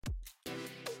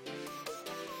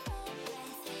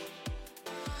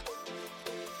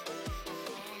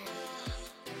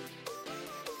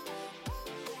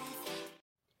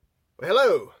Well,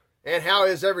 hello, and how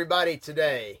is everybody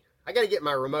today? I got to get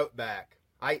my remote back.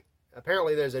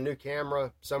 Apparently there's a new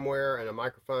camera somewhere and a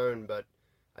microphone, but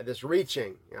this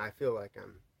reaching, I feel like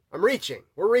I'm reaching.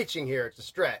 We're reaching here. It's a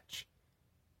stretch.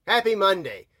 Happy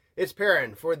Monday. It's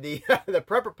Perrin for the the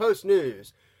Prepper Post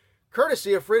News,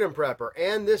 courtesy of Freedom Prepper,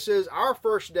 and this is our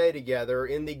first day together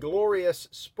in the glorious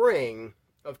spring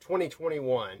of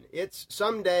 2021. It's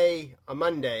someday a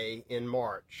Monday in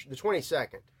March, the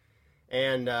 22nd,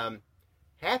 and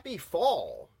happy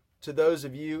fall to those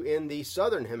of you in the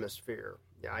southern hemisphere.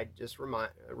 I just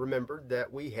remembered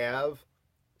that we have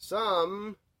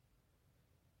some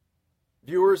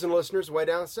viewers and listeners way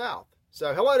down south.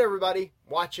 So hello to everybody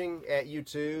watching at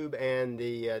YouTube and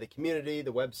the community,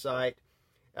 the website.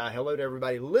 Hello to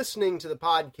everybody listening to the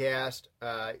podcast.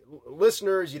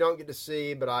 Listeners, you don't get to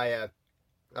see, but I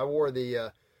wore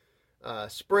the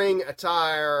spring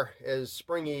attire, as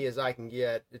springy as I can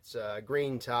get. It's a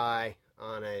green tie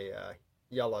on a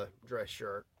yellow dress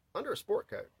shirt under a sport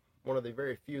coat, one of the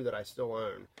very few that I still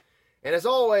own. And as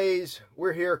always,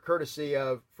 we're here courtesy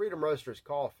of Freedom Roasters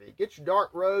Coffee. Get your dark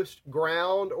roast,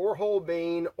 ground or whole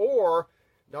bean, or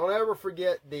don't ever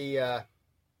forget the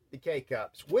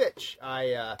K-Cups, which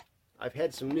I've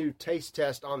had some new taste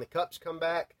test on the cups come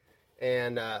back,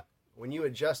 and when you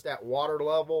adjust that water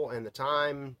level and the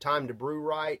time to brew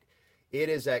right, it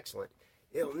is excellent.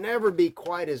 It'll never be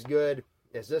quite as good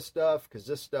as this stuff, because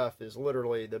this stuff is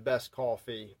literally the best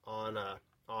coffee on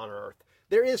earth.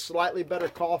 There is slightly better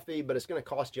coffee, but it's going to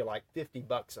cost you like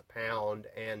 $50 a pound,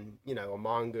 and a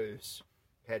mongoose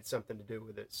had something to do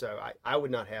with it, so I would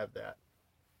not have that.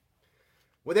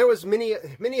 Well, there was many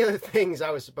other things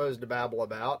I was supposed to babble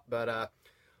about, but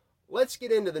let's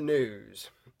get into the news.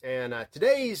 And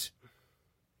today's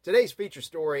feature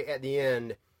story at the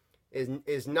end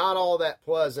is not all that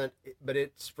pleasant, but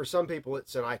it's, for some people,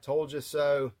 it's an I told you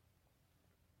so.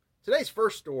 Today's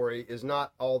first story is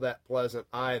not all that pleasant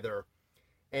either.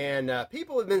 And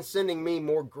people have been sending me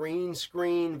more green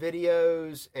screen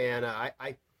videos, and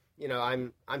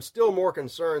I'm still more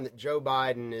concerned that Joe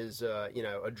Biden is a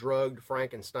drugged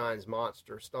Frankenstein's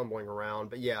monster stumbling around.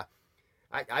 But yeah,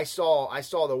 I saw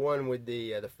the one with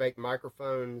the fake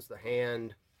microphones, the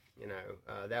hand,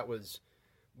 that was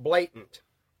blatant.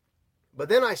 But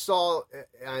then I saw,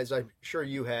 as I'm sure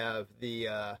you have,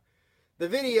 the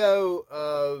video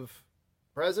of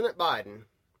President Biden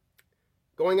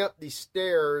going up the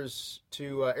stairs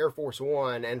to Air Force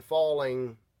One and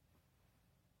falling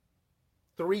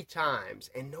 3 times,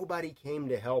 and nobody came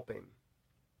to help him.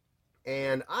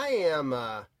 And I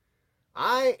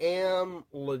am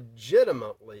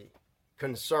legitimately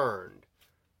concerned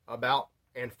about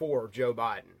and for Joe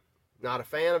Biden. Not a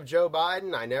fan of Joe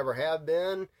Biden. I never have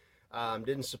been.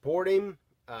 Didn't support him.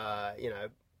 I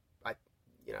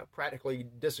practically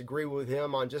disagree with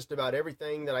him on just about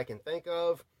everything that I can think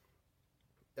of.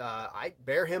 I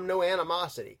bear him no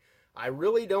animosity. I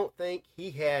really don't think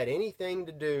he had anything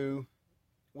to do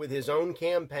with his own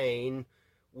campaign,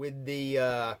 with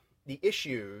the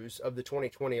issues of the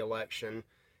 2020 election,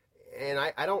 and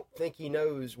I don't think he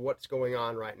knows what's going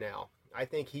on right now. I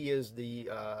think he is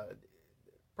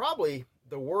probably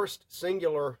the worst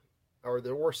single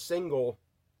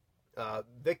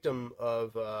victim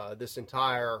of this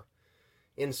entire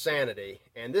insanity.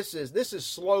 And this is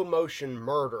slow motion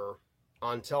murder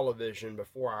on television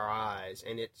before our eyes,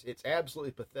 and it's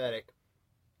absolutely pathetic.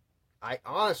 I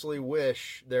honestly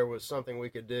wish there was something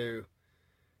we could do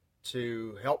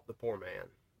to help the poor man.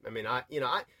 I mean, I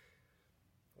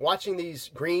watching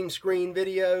these green screen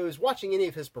videos, watching any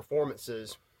of his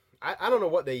performances, I don't know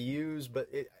what they use, but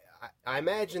I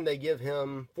imagine they give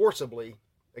him, forcibly,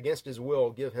 against his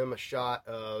will, give him a shot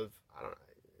of, I don't know,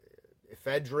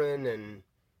 ephedrine and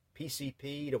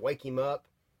PCP to wake him up.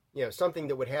 Something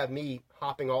that would have me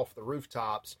hopping off the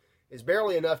rooftops is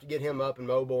barely enough to get him up and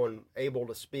mobile and able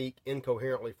to speak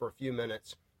incoherently for a few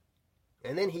minutes.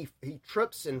 And then he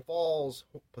trips and falls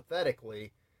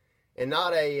pathetically, and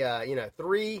not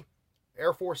 3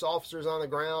 Air Force officers on the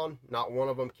ground, not one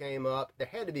of them came up. There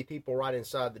had to be people right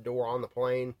inside the door on the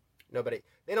plane. Nobody.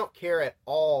 They don't care at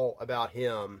all about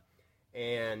him.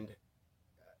 And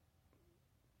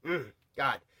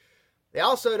God, they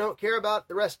also don't care about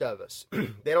the rest of us.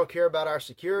 They don't care about our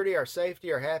security, our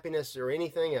safety, our happiness, or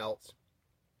anything else.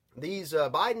 These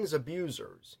Biden's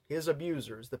abusers, his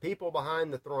abusers, the people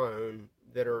behind the throne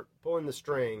that are pulling the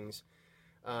strings.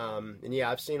 And yeah,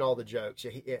 I've seen all the jokes.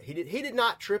 He did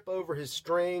not trip over his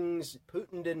strings.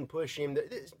 Putin didn't push him.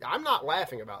 I'm not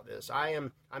laughing about this.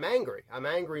 I'm angry. I'm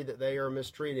angry that they are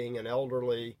mistreating an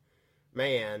elderly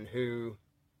man who,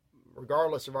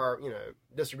 regardless of our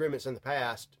disagreements in the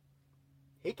past,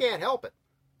 he can't help it,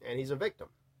 and he's a victim.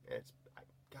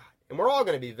 God, and we're all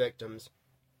going to be victims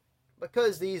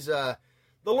because these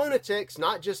the lunatics,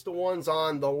 not just the ones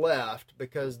on the left,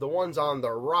 because the ones on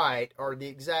the right are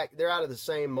they're out of the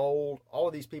same mold. All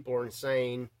of these people are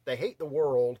insane. They hate the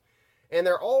world, and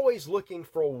they're always looking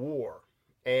for a war.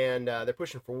 And they're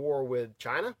pushing for war with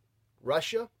China,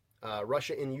 Russia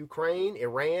in Ukraine,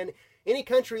 Iran, any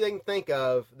country they can think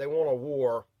of, they want a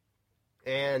war.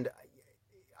 And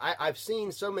I've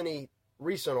seen so many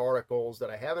recent articles that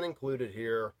I haven't included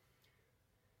here.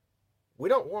 We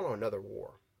don't want another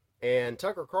war. And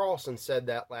Tucker Carlson said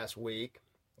that last week,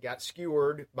 got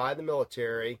skewered by the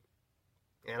military.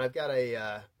 And I've got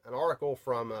an article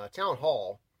from Town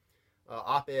Hall,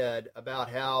 op-ed, about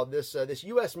how this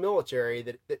U.S. military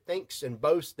that thinks and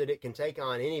boasts that it can take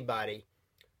on anybody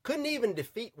couldn't even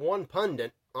defeat one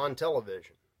pundit on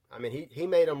television. I mean, he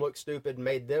made them look stupid,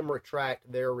 made them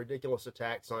retract their ridiculous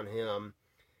attacks on him.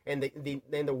 And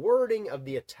the wording of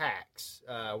the attacks,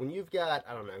 when you've got,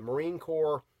 I don't know, Marine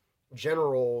Corps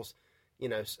generals,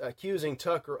 accusing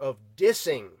Tucker of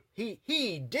dissing, he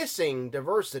dissing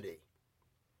diversity.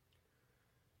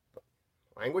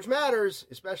 Language matters,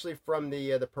 especially from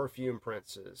the perfume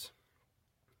princes.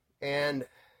 And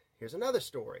here's another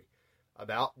story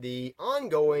about the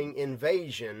ongoing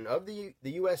invasion of the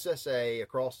USSA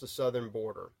across the southern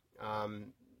border.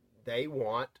 They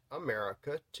want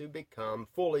America to become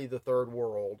fully the third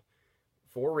world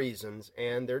for reasons,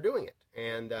 and they're doing it.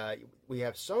 And we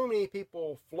have so many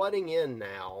people flooding in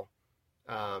now.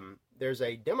 There's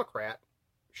a Democrat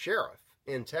sheriff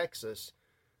in Texas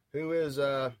who is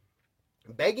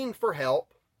begging for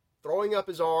help, throwing up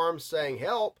his arms, saying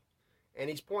help, and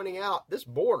he's pointing out this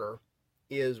border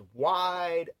is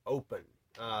wide open.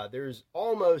 There's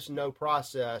almost no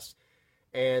process,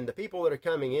 and the people that are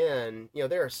coming in,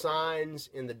 there are signs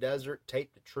in the desert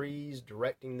taped to trees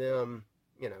directing them,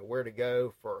 where to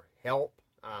go for help.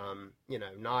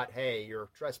 Not, hey, you're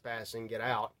trespassing, get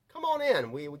out. Come on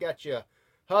in. We got you a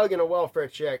hug and a welfare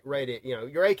check ready.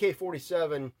 Your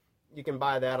AK-47, you can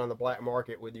buy that on the black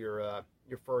market with your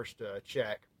first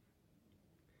check.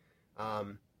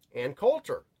 And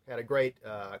Coulter had a great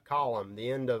column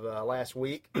the end of last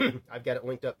week. I've got it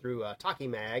linked up through Talkie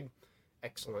Mag.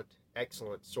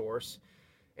 Excellent source,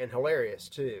 and hilarious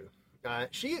too.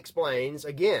 She explains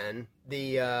again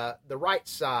the right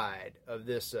side of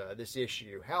this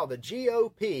issue, how the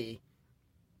GOP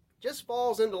just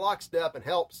falls into lockstep and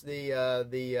helps the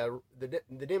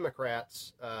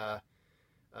Democrats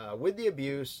with the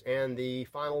abuse and the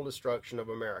final destruction of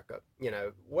America.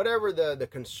 Whatever the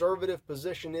conservative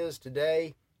position is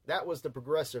today, that was the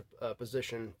progressive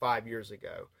position 5 years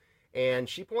ago. And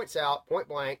she points out, point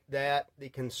blank, that the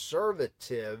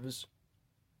conservatives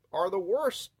are the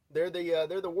worst. They're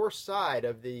the worst side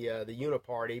of the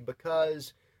uniparty,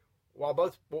 because while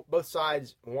both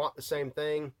sides want the same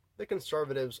thing, the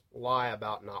conservatives lie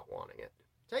about not wanting it.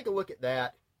 Take a look at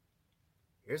that.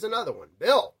 Here's another one.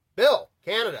 Bill,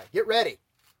 Canada, get ready.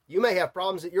 You may have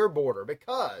problems at your border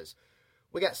because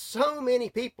we got so many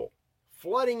people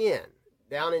flooding in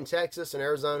down in Texas and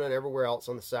Arizona and everywhere else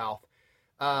on the south.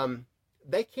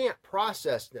 They can't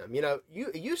process them.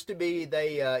 It used to be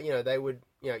they would,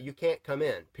 you can't come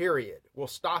in, period. We'll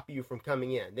stop you from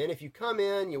coming in. Then if you come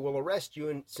in, we'll arrest you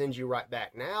and send you right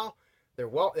back. Now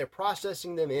they're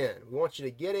processing them in. We want you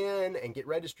to get in and get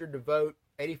registered to vote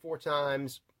 84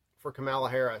 times for Kamala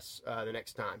Harris the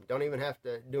next time. Don't even have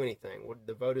to do anything.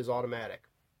 The vote is automatic.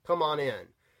 Come on in.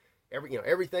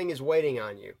 Everything is waiting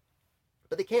on you.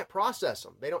 But they can't process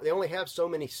them. They only have so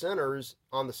many centers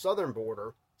on the southern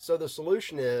border. So the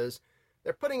solution is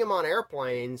they're putting them on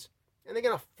airplanes, and they're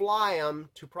going to fly them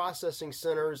to processing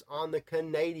centers on the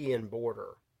Canadian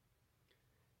border.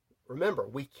 Remember,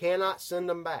 we cannot send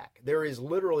them back. There is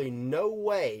literally no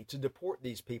way to deport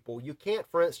these people. You can't,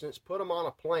 for instance, put them on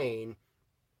a plane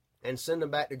and send them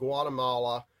back to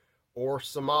Guatemala or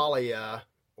Somalia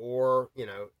or,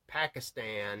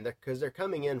 Pakistan, because they're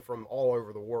coming in from all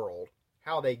over the world.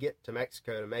 How they get to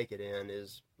Mexico to make it in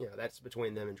is, that's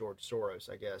between them and George Soros,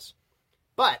 I guess.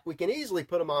 But we can easily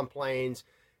put them on planes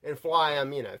and fly them,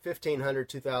 1,500,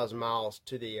 2,000 miles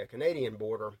to the Canadian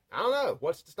border. I don't know.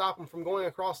 What's to stop them from going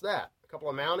across that? A couple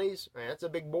of Mounties? Man, that's a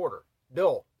big border.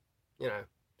 Bill,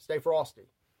 stay frosty.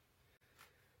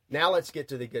 Now let's get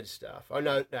to the good stuff. Oh,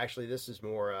 no, actually, this is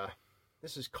more,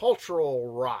 this is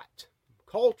cultural rot.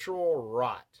 Cultural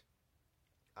rot.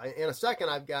 In a second,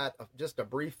 I've got just a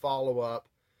brief follow-up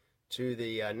to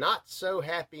the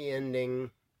not-so-happy ending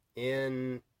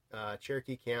in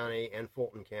Cherokee County and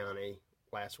Fulton County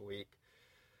last week.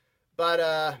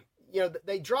 But,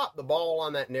 they dropped the ball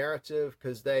on that narrative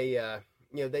because they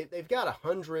they've got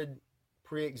 100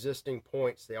 pre-existing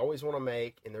points they always want to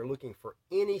make, and they're looking for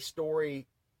any story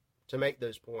to make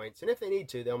those points. And if they need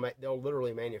to, they'll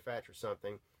literally manufacture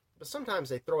something. But sometimes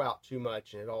they throw out too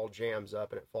much and it all jams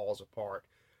up and it falls apart.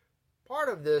 Part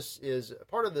of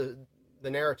the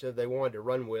narrative they wanted to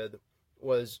run with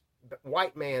was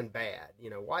white man bad.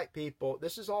 White people,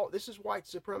 this is white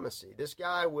supremacy. This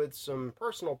guy with some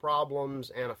personal problems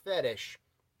and a fetish,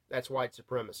 that's white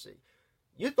supremacy.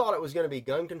 You thought it was going to be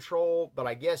gun control, but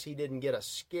I guess he didn't get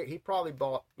he probably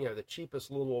bought, the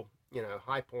cheapest little,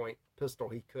 high point pistol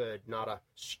he could, not a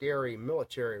scary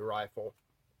military rifle.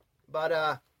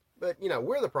 But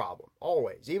we're the problem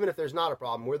always. Even if there's not a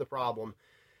problem, we're the problem.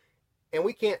 And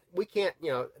we can't,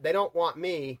 they don't want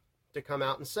me to come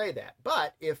out and say that.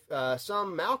 But if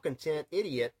some malcontent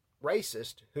idiot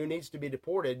racist who needs to be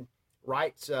deported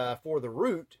writes for The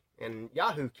Root, and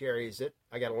Yahoo carries it,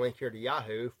 I got a link here to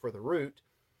Yahoo for The Root.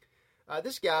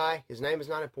 This guy, his name is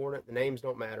not important, the names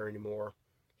don't matter anymore.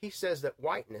 He says that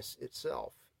whiteness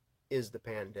itself is the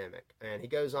pandemic. And he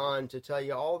goes on to tell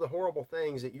you all the horrible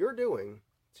things that you're doing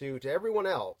to everyone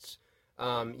else.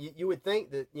 You would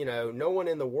think that, no one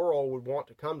in the world would want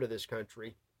to come to this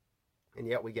country. And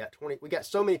yet we got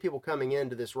so many people coming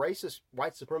into this racist,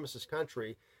 white supremacist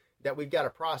country that we've got to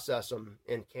process them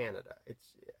in Canada.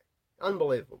 It's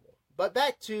unbelievable. But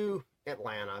back to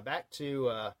Atlanta, back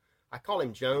to, I called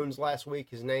him Jones last week.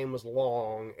 His name was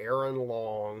Long, Aaron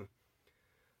Long.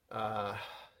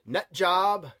 Nut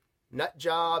job,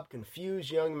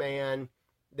 confused young man.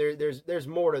 There's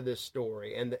more to this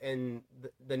story. And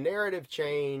the narrative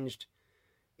changed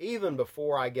even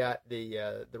before I got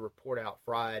the report out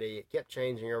Friday. It kept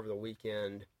changing over the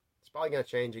weekend. It's probably going to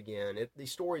change again.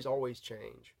 These stories always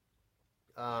change.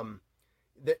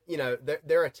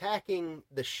 They're attacking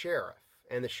the sheriff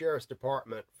and the sheriff's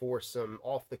department for some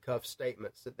off-the-cuff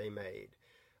statements that they made.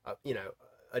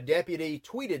 A deputy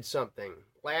tweeted something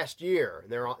last year,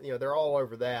 and they're all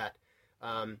over that.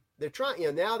 They're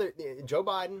trying, now Joe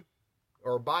Biden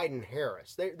or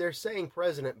Biden-Harris. They're saying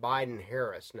President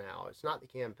Biden-Harris now. It's not the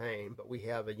campaign, but we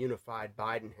have a unified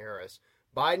Biden-Harris.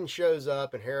 Biden shows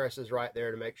up, and Harris is right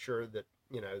there to make sure that,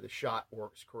 the shot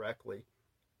works correctly.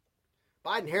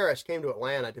 Biden-Harris came to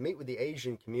Atlanta to meet with the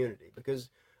Asian community because,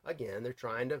 again, they're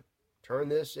trying to turn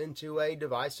this into a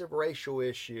divisive racial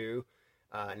issue.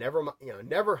 Never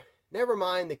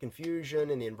mind the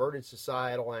confusion and the inverted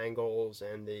societal angles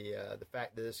and the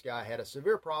fact that this guy had a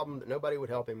severe problem that nobody would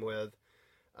help him with.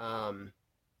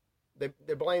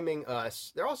 They're blaming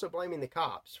us. They're also blaming the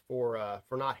cops for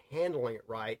not handling it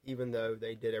right, even though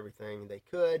they did everything they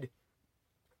could.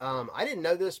 I didn't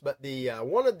know this, but the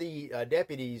one of the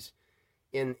deputies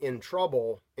in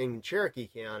trouble in Cherokee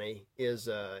County is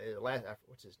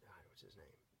what's his name?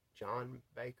 John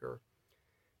Baker.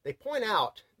 They point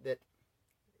out that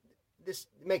this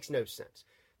makes no sense.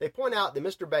 They point out that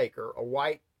Mr. Baker, a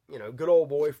white, good old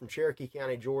boy from Cherokee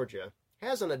County, Georgia,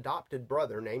 has an adopted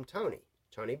brother named Tony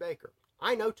Baker.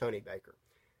 I know Tony Baker.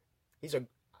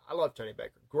 I love Tony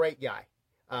Baker. Great guy.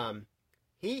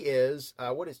 He is,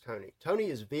 what is Tony? Tony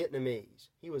is Vietnamese.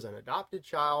 He was an adopted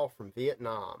child from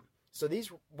Vietnam. So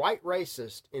these white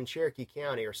racists in Cherokee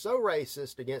County are so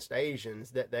racist against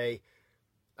Asians that they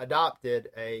adopted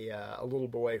a little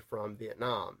boy from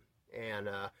Vietnam. And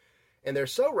they're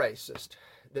so racist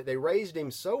that they raised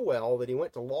him so well that he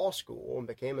went to law school and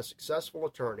became a successful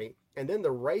attorney. And then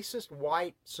the racist,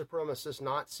 white, supremacist,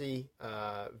 Nazi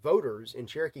voters in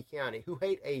Cherokee County who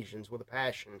hate Asians with a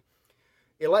passion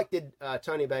elected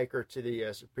Tony Baker to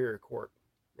the Superior Court.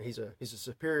 He's a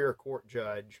Superior Court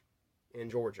judge in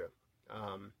Georgia.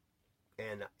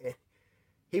 And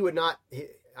he would not.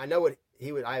 I know what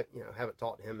he would. I haven't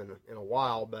talked to him in a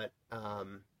while, but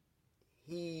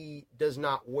he does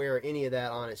not wear any of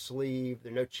that on his sleeve.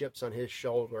 There are no chips on his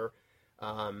shoulder.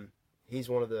 He's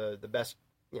one of the best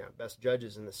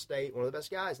judges in the state, one of the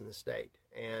best guys in the state.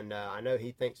 And I know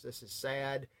he thinks this is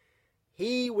sad.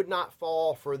 He would not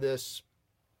fall for this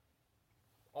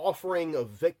offering of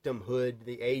victimhood to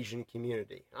the Asian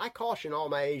community. And I caution all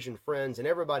my Asian friends and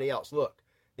everybody else, look,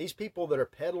 these people that are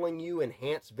peddling you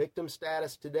enhanced victim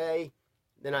status today,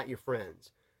 they're not your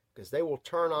friends, because they will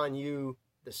turn on you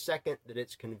the second that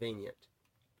it's convenient.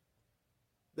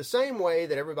 The same way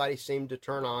that everybody seemed to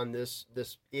turn on this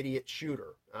idiot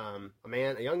shooter,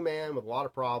 a young man with a lot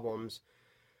of problems,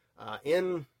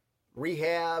 in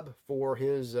rehab for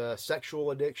his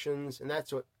sexual addictions, and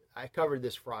that's what I covered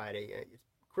this Friday. It's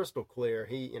crystal clear.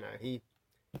 He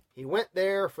went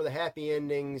there for the happy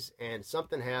endings, and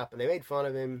something happened. They made fun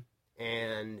of him,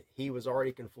 and he was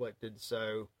already conflicted.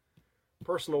 So,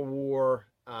 personal war.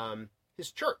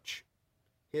 His church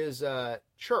his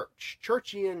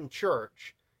Churchian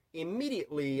Church,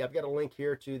 immediately, I've got a link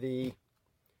here to the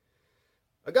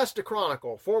Augusta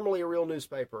Chronicle, formerly a real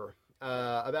newspaper,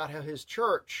 about how his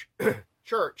church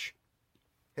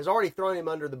has already thrown him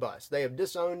under the bus. They have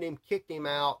disowned him, kicked him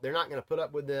out. They're not going to put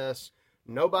up with this.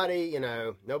 Nobody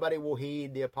will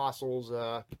heed the apostles'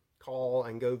 call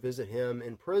and go visit him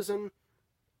in prison.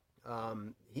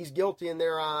 He's guilty in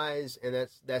their eyes, and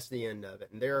that's the end of it.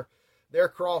 And they're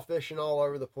crawfishing all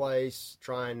over the place,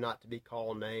 trying not to be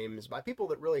called names by people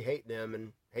that really hate them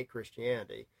and hate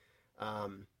Christianity.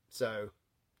 So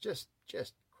just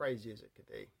crazy as it could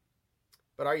be.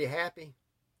 But are you happy?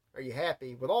 Are you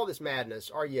happy? With all this madness,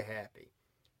 are you happy?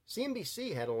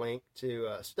 CNBC had a link to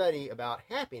a study about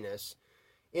happiness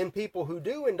in people who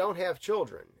do and don't have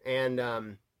children.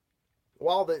 And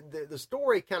while the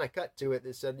story kind of cut to it,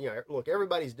 that said, look,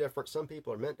 everybody's different. Some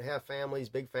people are meant to have families,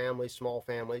 big families, small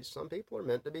families. Some people are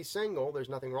meant to be single. There's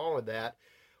nothing wrong with that.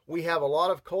 We have a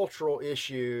lot of cultural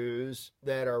issues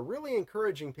that are really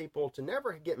encouraging people to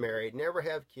never get married, never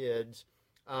have kids.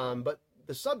 But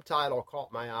the subtitle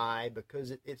caught my eye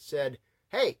because it said,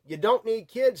 hey, you don't need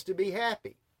kids to be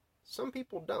happy. Some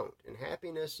people don't, and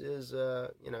happiness is,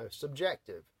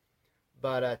 subjective.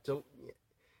 But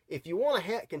if you want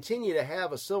to continue to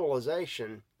have a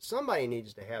civilization, somebody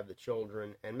needs to have the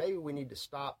children, and maybe we need to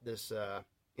stop this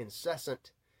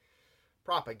incessant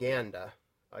propaganda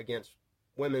against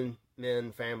women,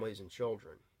 men, families, and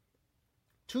children.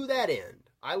 To that end,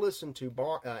 I listened to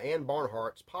Ann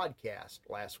Barnhart's podcast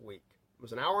last week. It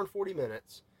was an hour and 40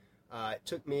 minutes. It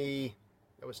took me,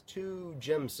 it was 2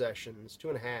 gym sessions,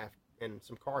 2.5, and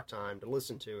some car time to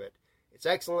listen to it. It's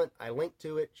excellent. I linked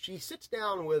to it. She sits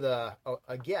down with a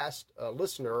guest, a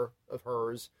listener of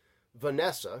hers,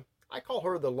 Vanessa. I call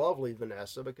her the lovely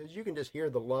Vanessa because you can just hear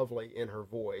the lovely in her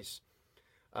voice.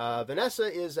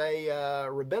 Vanessa is a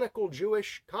rabbinical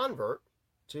Jewish convert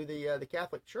to the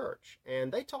Catholic Church,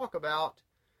 and they talk about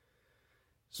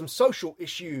some social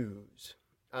issues.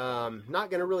 Not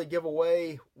going to really give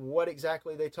away what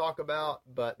exactly they talk about,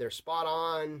 but they're spot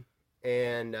on,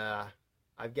 and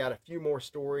I've got a few more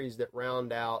stories that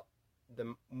round out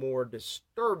the more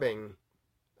disturbing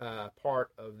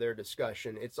part of their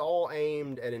discussion. It's all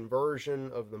aimed at inversion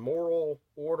of the moral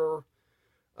order,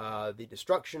 the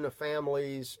destruction of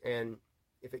families, and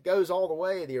if it goes all the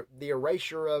way, the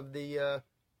erasure of the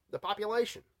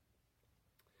population.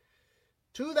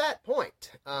 To that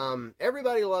point,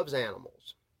 everybody loves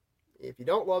animals. If you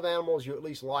don't love animals, you at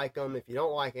least like them. If you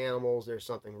don't like animals, there's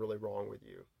something really wrong with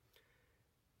you.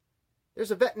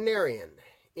 There's a veterinarian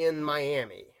in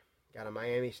Miami. Got a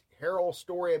Miami Herald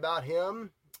story about him.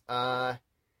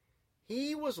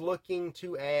 He was looking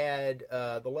to add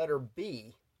the letter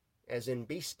B, as in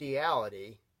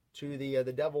bestiality, to the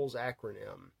devil's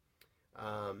acronym.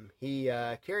 He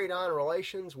carried on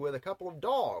relations with a couple of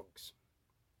dogs.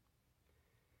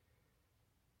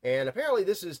 And apparently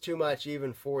this is too much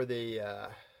even for the,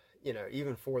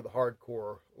 even for the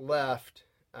hardcore left.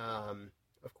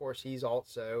 Of course, he's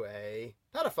also a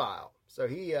pedophile. So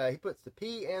he puts the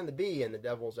P and the B in the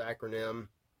devil's acronym.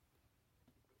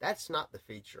 That's not the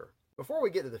feature. Before we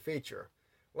get to the feature,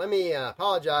 let me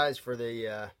apologize for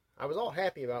I was all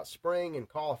happy about spring and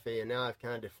coffee, and now I've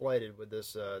kind of deflated with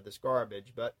this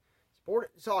garbage. But it's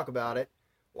important to talk about it.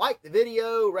 Like the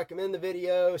video, recommend the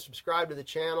video, subscribe to the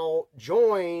channel,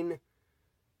 join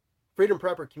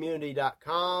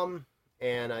freedompreppercommunity.com,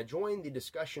 and join the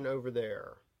discussion over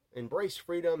there. Embrace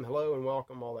freedom, hello and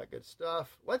welcome, all that good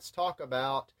stuff. Let's talk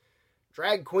about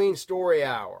Drag Queen Story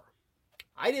Hour.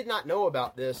 I did not know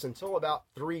about this until about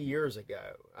 3 years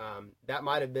ago. That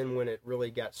might have been when it really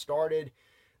got started.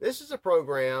 This is a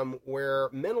program where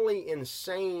mentally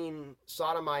insane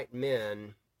sodomite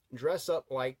men dress up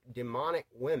like demonic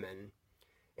women,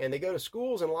 and they go to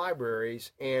schools and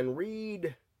libraries and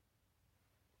read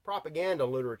propaganda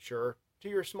literature to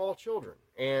your small children.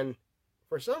 And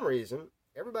for some reason,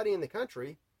 everybody in the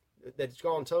country that's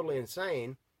gone totally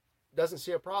insane doesn't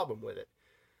see a problem with it.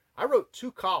 I wrote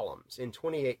 2 columns in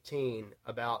 2018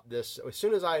 about this. As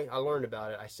soon as I learned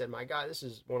about it, I said, my God, this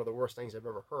is one of the worst things I've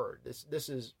ever heard. This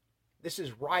is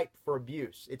ripe for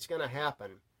abuse. It's going to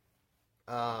happen.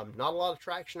 Not a lot of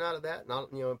traction out of that.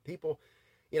 Not, people,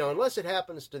 unless it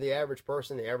happens to the average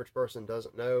person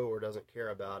doesn't know or doesn't care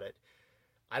about it.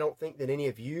 I don't think that any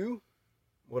of you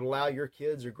would allow your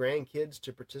kids or grandkids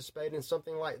to participate in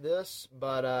something like this.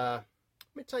 But let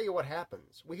me tell you what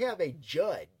happens. We have a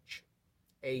judge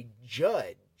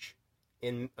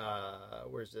in,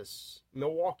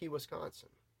 Milwaukee, Wisconsin,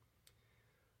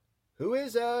 who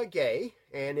is gay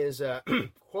and is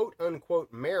quote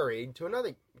unquote married to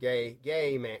another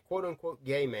gay man, quote unquote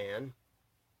gay man.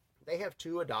 They have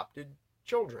 2 adopted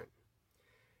children.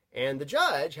 And the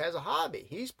judge has a hobby.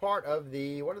 He's part of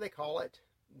the, what do they call it?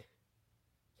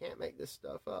 Can't make this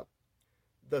stuff up.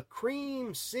 The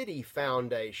Cream City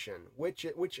Foundation, which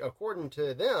according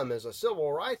to them is a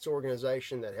civil rights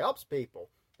organization that helps people.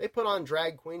 They put on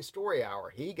Drag Queen Story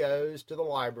Hour. He goes to the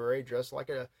library dressed like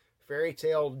a fairy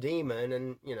tale demon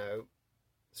and,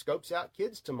 scopes out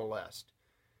kids to molest.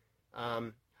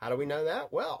 How do we know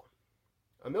that? Well,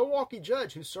 a Milwaukee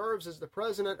judge who serves as the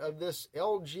president of this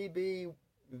LGBT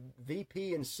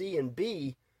VP and C and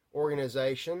B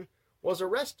organization was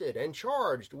arrested and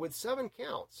charged with 7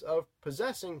 counts of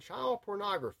possessing child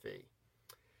pornography.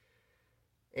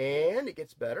 And it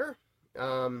gets better.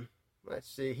 Let's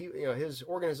see. His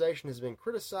organization has been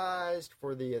criticized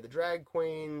for the drag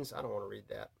queens. I don't want to read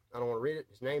that. I don't want to read it.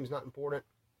 His name's not important.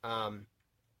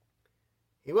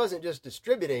 He wasn't just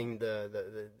distributing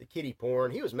the kiddie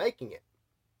porn. He was making it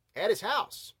at his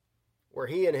house, where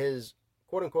he and his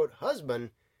quote-unquote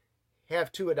husband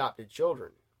have 2 adopted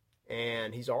children.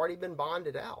 And he's already been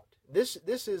bonded out. This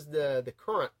is the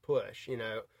current push.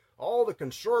 All the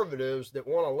conservatives that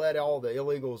want to let all the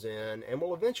illegals in and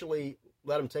will eventually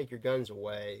let them take your guns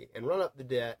away and run up the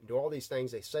debt and do all these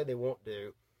things they say they won't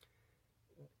do.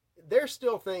 They're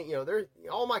still thinking,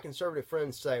 all my conservative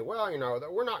friends say, well,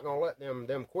 we're not going to let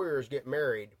them queers get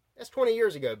married. That's 20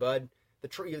 years ago, bud.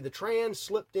 The trans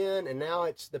slipped in, and now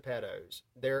it's the pedos.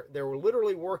 They're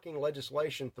literally working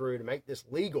legislation through to make this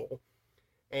legal,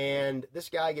 and this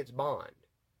guy gets bond.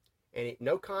 And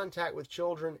no contact with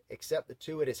children except the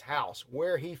 2 at his house,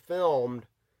 where he filmed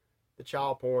the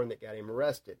child porn that got him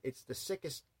arrested. It's the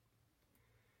sickest.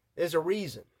 There's a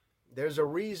reason. There's a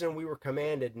reason we were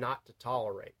commanded not to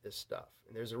tolerate this stuff.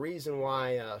 And there's a reason why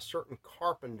a certain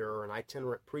carpenter, an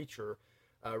itinerant preacher,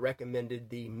 recommended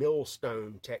the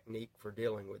millstone technique for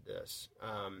dealing with this.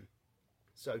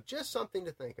 So just something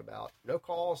to think about. No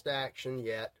calls to action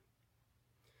yet.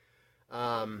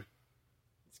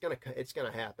 It's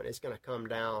gonna happen. It's gonna come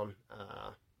down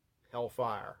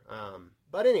hellfire.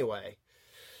 But anyway,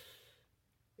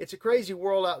 it's a crazy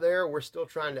world out there. We're still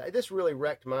trying to. This really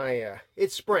wrecked my.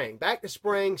 It's spring. Back to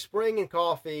spring. Spring and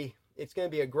coffee. It's going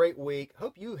to be a great week.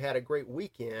 Hope you had a great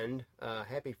weekend.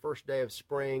 Happy first day of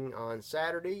spring on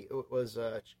Saturday. It was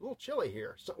a little chilly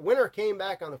here. So winter came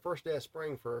back on the first day of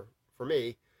spring for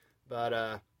me.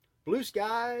 But blue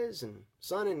skies and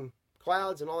sun and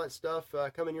clouds and all that stuff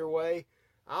coming your way.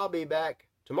 I'll be back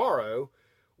tomorrow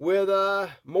with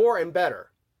more and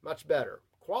better. Much better.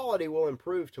 Quality will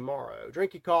improve tomorrow.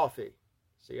 Drink your coffee.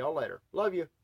 See y'all later. Love you.